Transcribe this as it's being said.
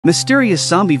Mysterious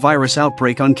zombie virus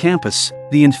outbreak on campus.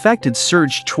 The infected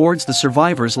surged towards the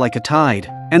survivors like a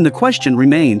tide, and the question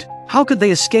remained, how could they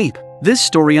escape? This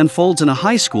story unfolds in a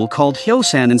high school called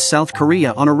Hyosan in South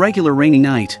Korea on a regular rainy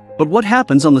night. But what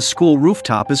happens on the school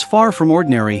rooftop is far from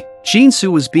ordinary.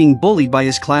 Jin-soo is being bullied by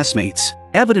his classmates,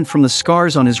 evident from the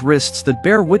scars on his wrists that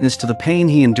bear witness to the pain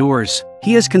he endures.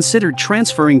 He has considered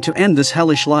transferring to end this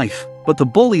hellish life, but the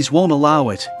bullies won't allow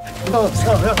it.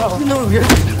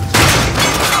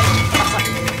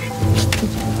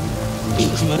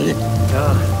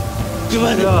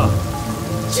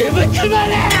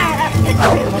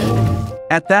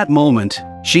 At that moment,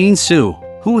 Jin-soo,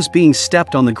 who was being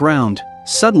stepped on the ground,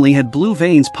 suddenly had blue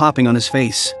veins popping on his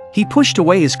face. He pushed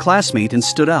away his classmate and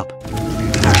stood up.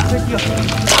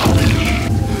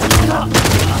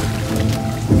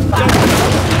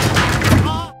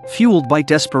 Fueled by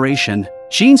desperation,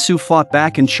 Jin-soo fought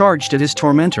back and charged at his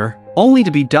tormentor, only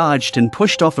to be dodged and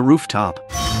pushed off the rooftop.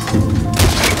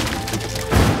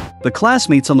 The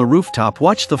classmates on the rooftop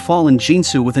watched the fallen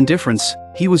Jin-soo with indifference.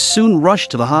 He was soon rushed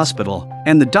to the hospital,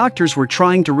 and the doctors were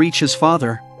trying to reach his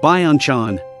father,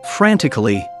 Byeon-chan.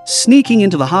 Frantically, sneaking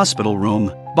into the hospital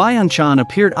room, Byeon-chan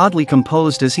appeared oddly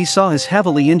composed as he saw his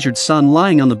heavily injured son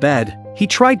lying on the bed. He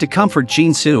tried to comfort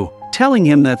Jin-soo, telling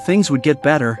him that things would get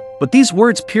better, but these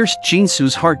words pierced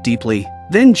Jin-soo's heart deeply.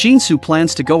 Then Jin-soo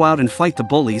plans to go out and fight the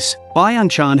bullies.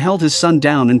 Byeon-chan held his son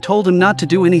down and told him not to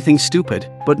do anything stupid,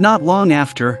 but not long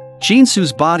after,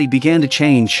 Jin-soo's body began to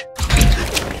change,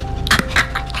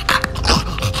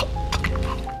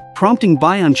 prompting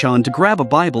Byeon-chan to grab a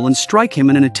Bible and strike him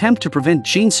in an attempt to prevent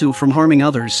Jin-soo from harming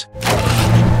others.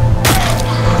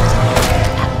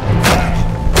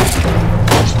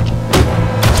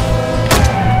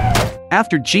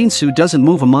 After Jin-soo doesn't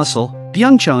move a muscle,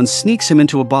 Byung-chan sneaks him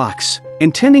into a box,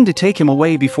 intending to take him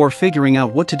away before figuring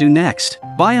out what to do next.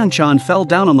 Byeon-chan fell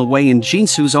down on the way and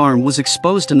Jin-soo's arm was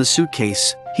exposed in the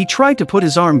suitcase. He tried to put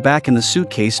his arm back in the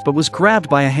suitcase but was grabbed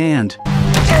by a hand.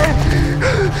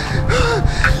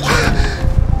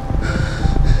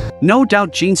 No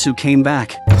doubt Jin-soo came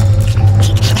back.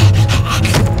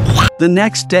 The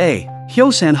next day,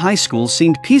 Hyosan High School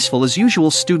seemed peaceful as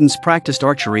usual. Students practiced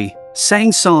archery,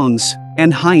 sang songs,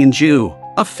 and Hyun-ju,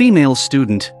 a female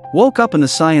student, woke up in the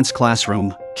science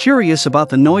classroom, curious about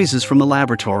the noises from the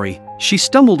laboratory. She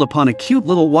stumbled upon a cute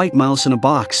little white mouse in a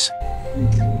box.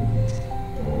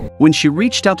 When she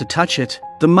reached out to touch it,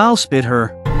 the mouse bit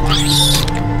her.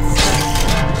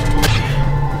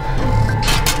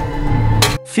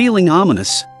 Feeling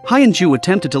ominous, Hyun-ju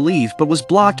attempted to leave but was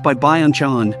blocked by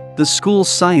Byeon-chan, the school's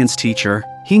science teacher.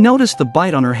 He noticed the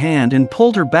bite on her hand and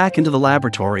pulled her back into the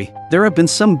laboratory. There have been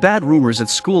some bad rumors at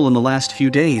school in the last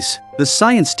few days. The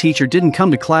science teacher didn't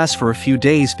come to class for a few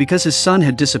days because his son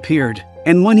had disappeared.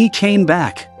 And when he came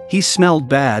back, he smelled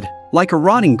bad, like a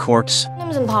rotting corpse.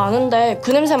 냄새는 다 아는데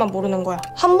그 냄새만 모르는 거야.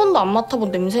 한 번도 안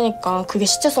맡아본 냄새니까 그게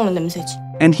시체 썩는 냄새지.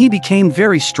 And he became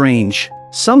very strange.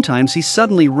 Sometimes he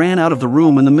suddenly ran out of the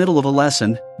room in the middle of a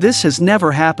lesson. This has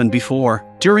never happened before.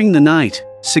 During the night,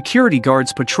 security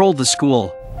guards patrolled the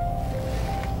school.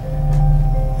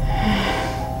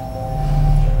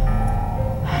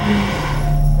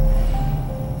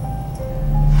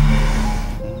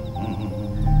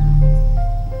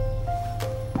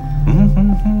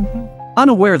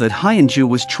 Unaware that Hyun-ju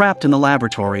was trapped in the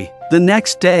laboratory. The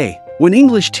next day, when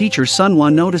English teacher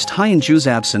Sunwon noticed Hyun-ju's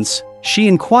absence, she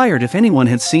inquired if anyone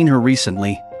had seen her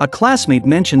recently. A classmate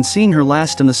mentioned seeing her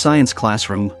last in the science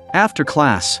classroom. After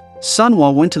class,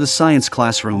 Sunwon went to the science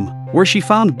classroom, where she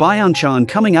found Byeon-chan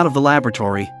coming out of the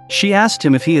laboratory. She asked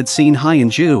him if he had seen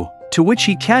Hyun-ju, to which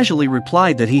he casually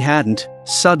replied that he hadn't.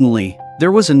 Suddenly,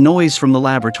 there was a noise from the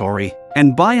laboratory,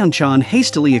 and Byeon-chan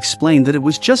hastily explained that it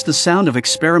was just the sound of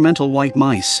experimental white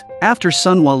mice. After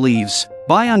Sunwon leaves,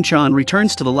 Byeon-chan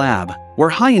returns to the lab, where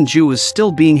Hyun-ju is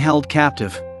still being held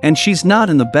captive, and she's not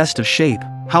in the best of shape.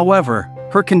 However,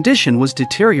 her condition was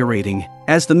deteriorating,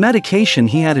 as the medication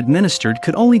he had administered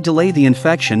could only delay the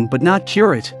infection but not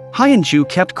cure it. Hyun-ju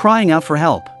kept crying out for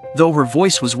help, though her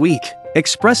voice was weak,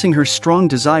 expressing her strong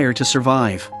desire to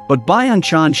survive. But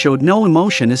Byeon-chan showed no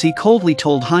emotion as he coldly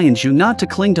told Hyun-ju not to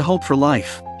cling to hope for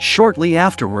life. Shortly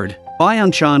afterward,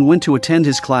 Byeon-chan went to attend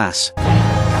his class.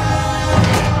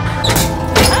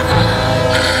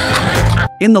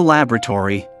 In the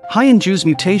laboratory, Hyun-ju's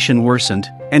mutation worsened,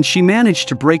 and she managed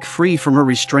to break free from her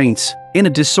restraints. In a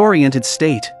disoriented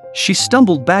state, she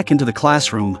stumbled back into the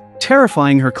classroom,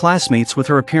 terrifying her classmates with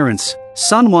her appearance.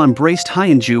 Sunwon braced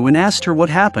Hyun-ju and asked her what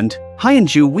happened.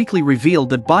 Hyun-ju weakly revealed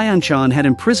that Byeon-chan had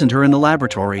imprisoned her in the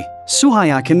laboratory.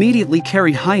 Soo-hyuk immediately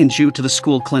carried Hyun-ju to the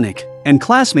school clinic, and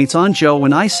classmates An-jo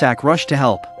and Isaac rushed to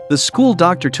help. the school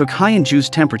doctor took Hyunju's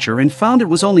temperature and found it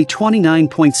was only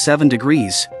 29.7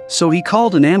 degrees, so he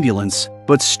called an ambulance,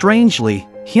 but strangely,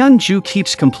 Hyunju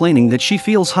keeps complaining that she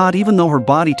feels hot even though her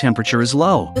body temperature is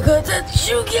low.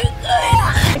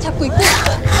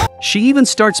 She even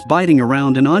starts biting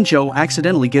around and Anjo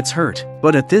accidentally gets hurt.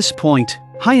 But at this point,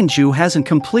 Hyunju hasn't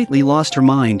completely lost her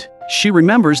mind. She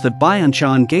remembers that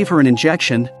Byeon-chan gave her an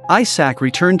injection. Isaac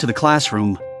returned to the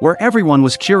classroom, where everyone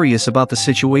was curious about the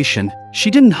situation.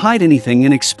 She didn't hide anything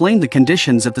and explained the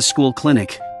conditions at the school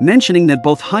clinic, mentioning that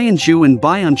both Hyunju and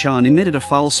Byeon-chan emitted a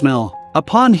foul smell.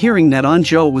 Upon hearing that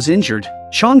Anjo was injured,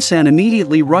 Chong-san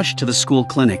immediately rushed to the school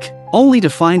clinic, only to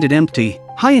find it empty.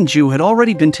 Hyunju had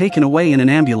already been taken away in an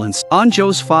ambulance.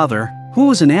 Anjo's father, who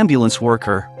was an ambulance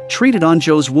worker, treated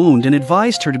Anjo's wound and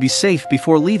advised her to be safe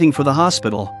before leaving for the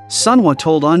hospital. Sunhwa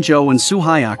told Anjo and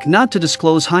Soo-hyuk not to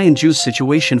disclose Hyunju's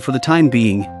situation for the time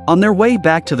being. On their way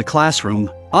back to the classroom,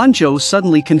 Anjo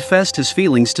suddenly confessed his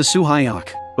feelings to Soo-hyuk,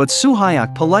 but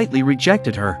Soo-hyuk politely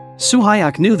rejected her.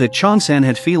 Soo-hyuk knew that Chong-san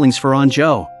had feelings for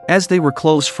Anjo, as they were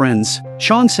close friends.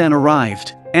 Chong-san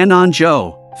arrived, and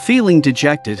Anjo, feeling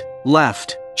dejected,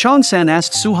 left. Chong-san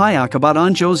asked Soo-hyuk about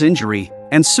Anjo's injury,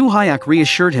 and Soo-hyuk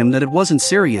reassured him that it wasn't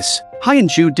serious.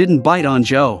 Hyunju didn't bite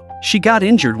Anjo, she got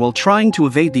injured while trying to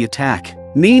evade the attack.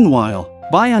 Meanwhile,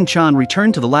 Byeon-chan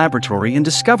returned to the laboratory and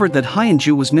discovered that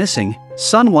Hyunju was missing.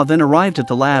 Sunhwa then arrived at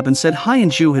the lab and said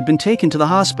Hyunju had been taken to the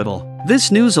hospital.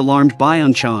 This news alarmed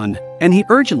Byeon-chan, and he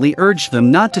urgently urged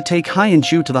them not to take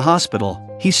Hyunju to the hospital.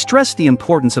 He stressed the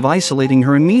importance of isolating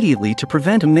her immediately to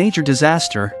prevent a major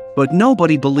disaster, but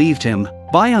nobody believed him.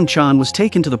 Byeon-chan was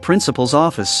taken to the principal's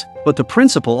office, but the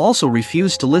principal also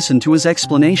refused to listen to his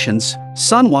explanations.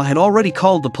 Sunhwa had already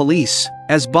called the police.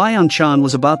 As Byeon-chan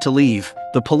was about to leave,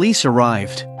 the police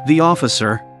arrived. The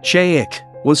officer, Chae-ik,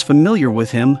 was familiar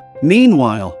with him.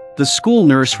 Meanwhile, the school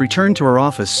nurse returned to her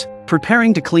office,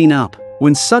 preparing to clean up,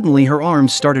 when suddenly her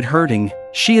arms started hurting.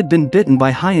 She had been bitten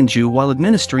by Hyunju while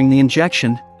administering the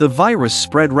injection. The virus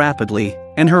spread rapidly,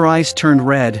 and her eyes turned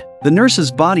red. The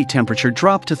nurse's body temperature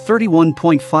dropped to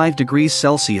 31.5 degrees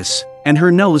Celsius, and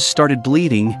her nose started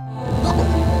bleeding.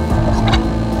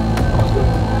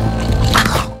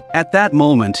 At that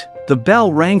moment, the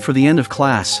bell rang for the end of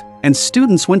class, and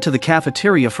students went to the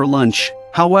cafeteria for lunch.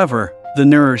 However, the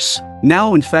nurse,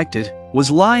 now infected, was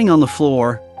lying on the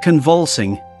floor,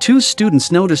 convulsing. Two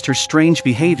students noticed her strange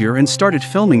behavior and started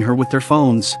filming her with their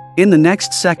phones. In the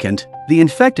next second, the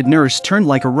infected nurse turned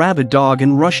like a rabid dog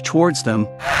and rushed towards them.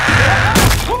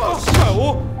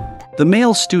 The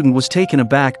male student was taken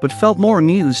aback but felt more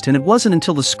amused, and it wasn't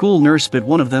until the school nurse bit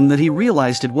one of them that he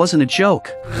realized it wasn't a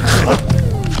joke.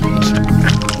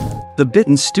 The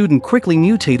bitten student quickly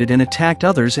mutated and attacked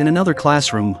others in another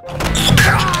classroom.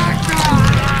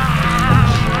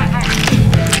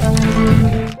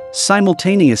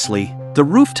 Simultaneously, the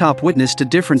rooftop witnessed a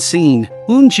different scene.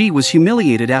 Eun-ji was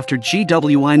humiliated after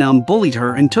GWI-nam bullied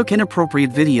her and took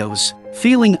inappropriate videos.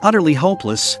 Feeling utterly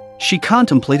hopeless, she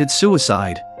contemplated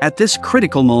suicide. At this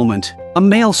critical moment, a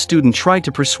male student tried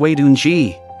to persuade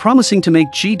Eun-ji, promising to make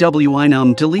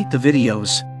GWI-nam delete the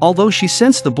videos. Although she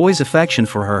sensed the boy's affection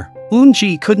for her,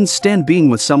 Eun-ji couldn't stand being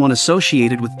with someone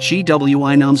associated with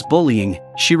GWI-nam's bullying.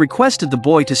 She requested the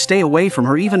boy to stay away from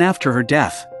her even after her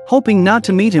death, hoping not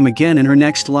to meet him again in her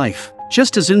next life.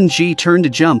 Just as Eun-ji turned to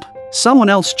jump, someone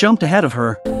else jumped ahead of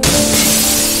her.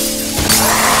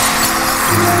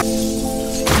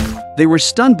 They were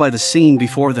stunned by the scene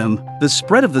before them. The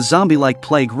spread of the zombie-like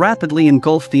plague rapidly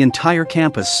engulfed the entire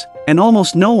campus, and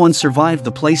almost no one survived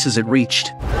the places it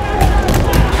reached.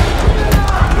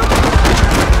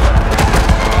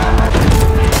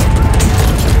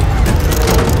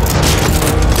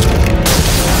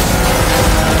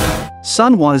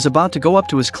 Sunhwa is about to go up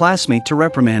to his classmate to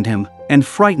reprimand him, and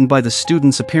frightened by the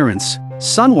student's appearance,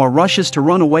 Sunhwa rushes to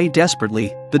run away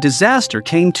desperately. The disaster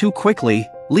came too quickly,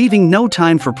 leaving no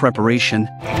time for preparation.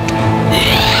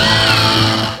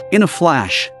 In a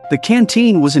flash, the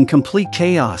canteen was in complete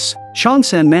chaos.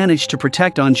 Chong-san managed to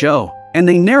protect Anjo, and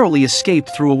they narrowly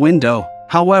escaped through a window.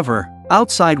 However,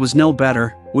 outside was no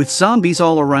better. With zombies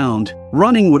all around,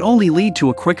 running would only lead to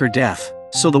a quicker death,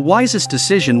 so the wisest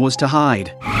decision was to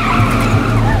hide.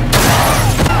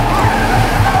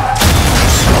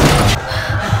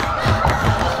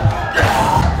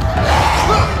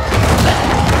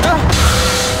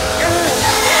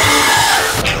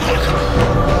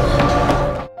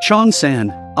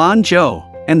 Chong-san, Anjo,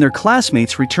 and their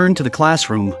classmates returned to the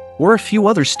classroom, where a few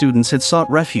other students had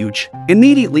sought refuge.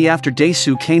 Immediately after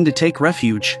Dae-soo came to take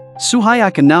refuge,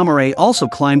 Soo-hyuk and Namare also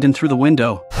climbed in through the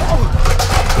window.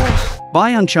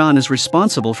 Byung-chan is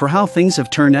responsible for how things have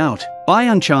turned out.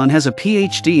 Byung-chan has a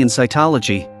PhD in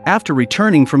cytology. After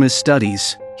returning from his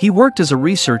studies, he worked as a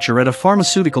researcher at a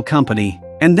pharmaceutical company,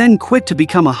 and then quit to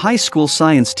become a high school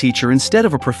science teacher instead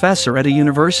of a professor at a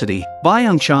university.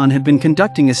 Byung-chan had been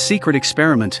conducting a secret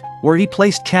experiment, where he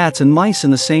placed cats and mice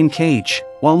in the same cage.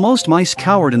 While most mice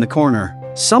cowered in the corner,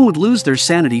 some would lose their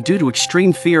sanity due to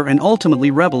extreme fear and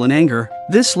ultimately rebel in anger.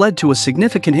 This led to a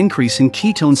significant increase in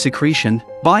ketone secretion.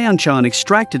 Byung-chan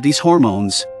extracted these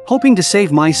hormones, hoping to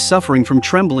save mice suffering from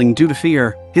trembling due to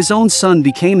fear. His own son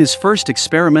became his first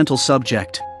experimental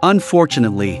subject.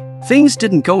 Unfortunately, things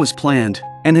didn't go as planned,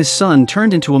 and his son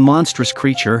turned into a monstrous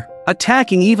creature,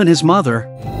 attacking even his mother.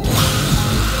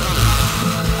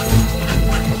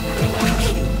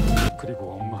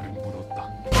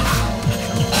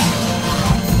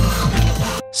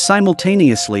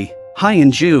 Simultaneously,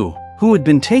 Hyun-ju, who had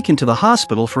been taken to the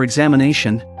hospital for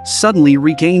examination, suddenly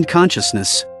regained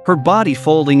consciousness, her body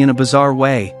folding in a bizarre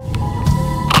way.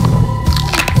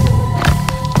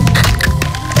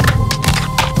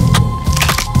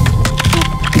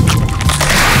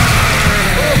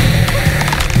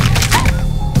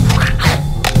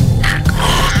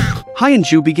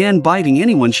 Hyun-ju began biting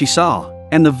anyone she saw,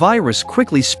 and the virus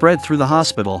quickly spread through the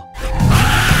hospital.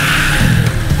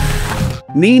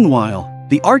 Meanwhile,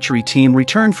 the archery team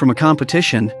returned from a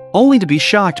competition, only to be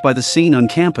shocked by the scene on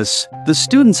campus. The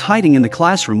students hiding in the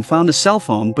classroom found a cell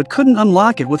phone but couldn't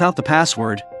unlock it without the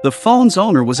password. The phone's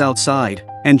owner was outside,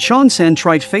 and Chon-san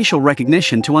tried facial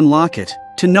recognition to unlock it.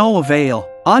 To no avail.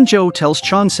 Anjo tells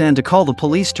Chon-san to call the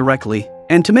police directly,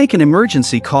 and to make an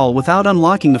emergency call without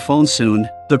unlocking the phone soon.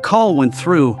 The call went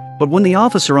through, but when the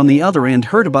officer on the other end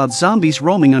heard about zombies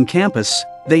roaming on campus,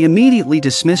 they immediately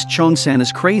dismissed Chon-san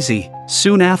as crazy.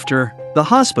 Soon after, the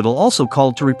hospital also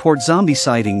called to report zombie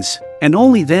sightings, and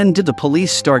only then did the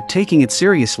police start taking it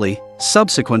seriously.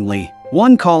 Subsequently,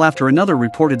 one call after another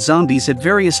reported zombies at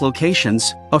various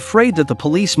locations. Afraid that the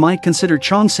police might consider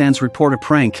Chon-san's report a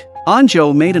prank,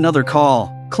 Anjo made another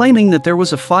call, claiming that there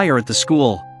was a fire at the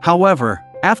school. However,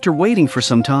 after waiting for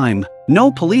some time,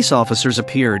 no police officers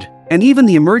appeared, and even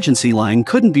the emergency line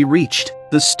couldn't be reached.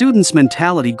 The students'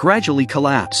 mentality gradually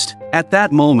collapsed. At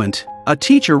that moment, a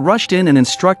teacher rushed in and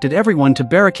instructed everyone to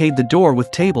barricade the door with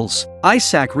tables.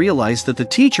 Isaac realized that the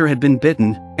teacher had been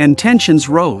bitten, and tensions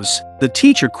rose. The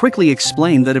teacher quickly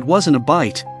explained that it wasn't a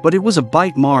bite, but it was a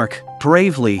bite mark.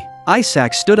 Bravely,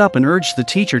 Isaac stood up and urged the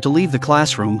teacher to leave the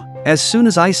classroom. As soon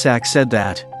as Isaac said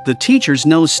that, the teacher's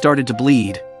nose started to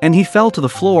bleed, and he fell to the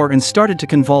floor and started to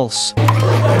convulse.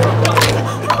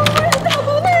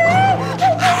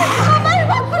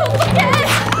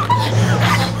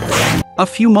 A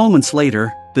few moments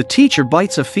later, the teacher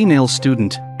bites a female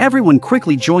student. Everyone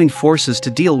quickly joined forces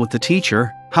to deal with the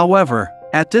teacher. However,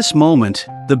 at this moment,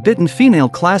 the bitten female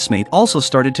classmate also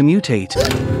started to mutate.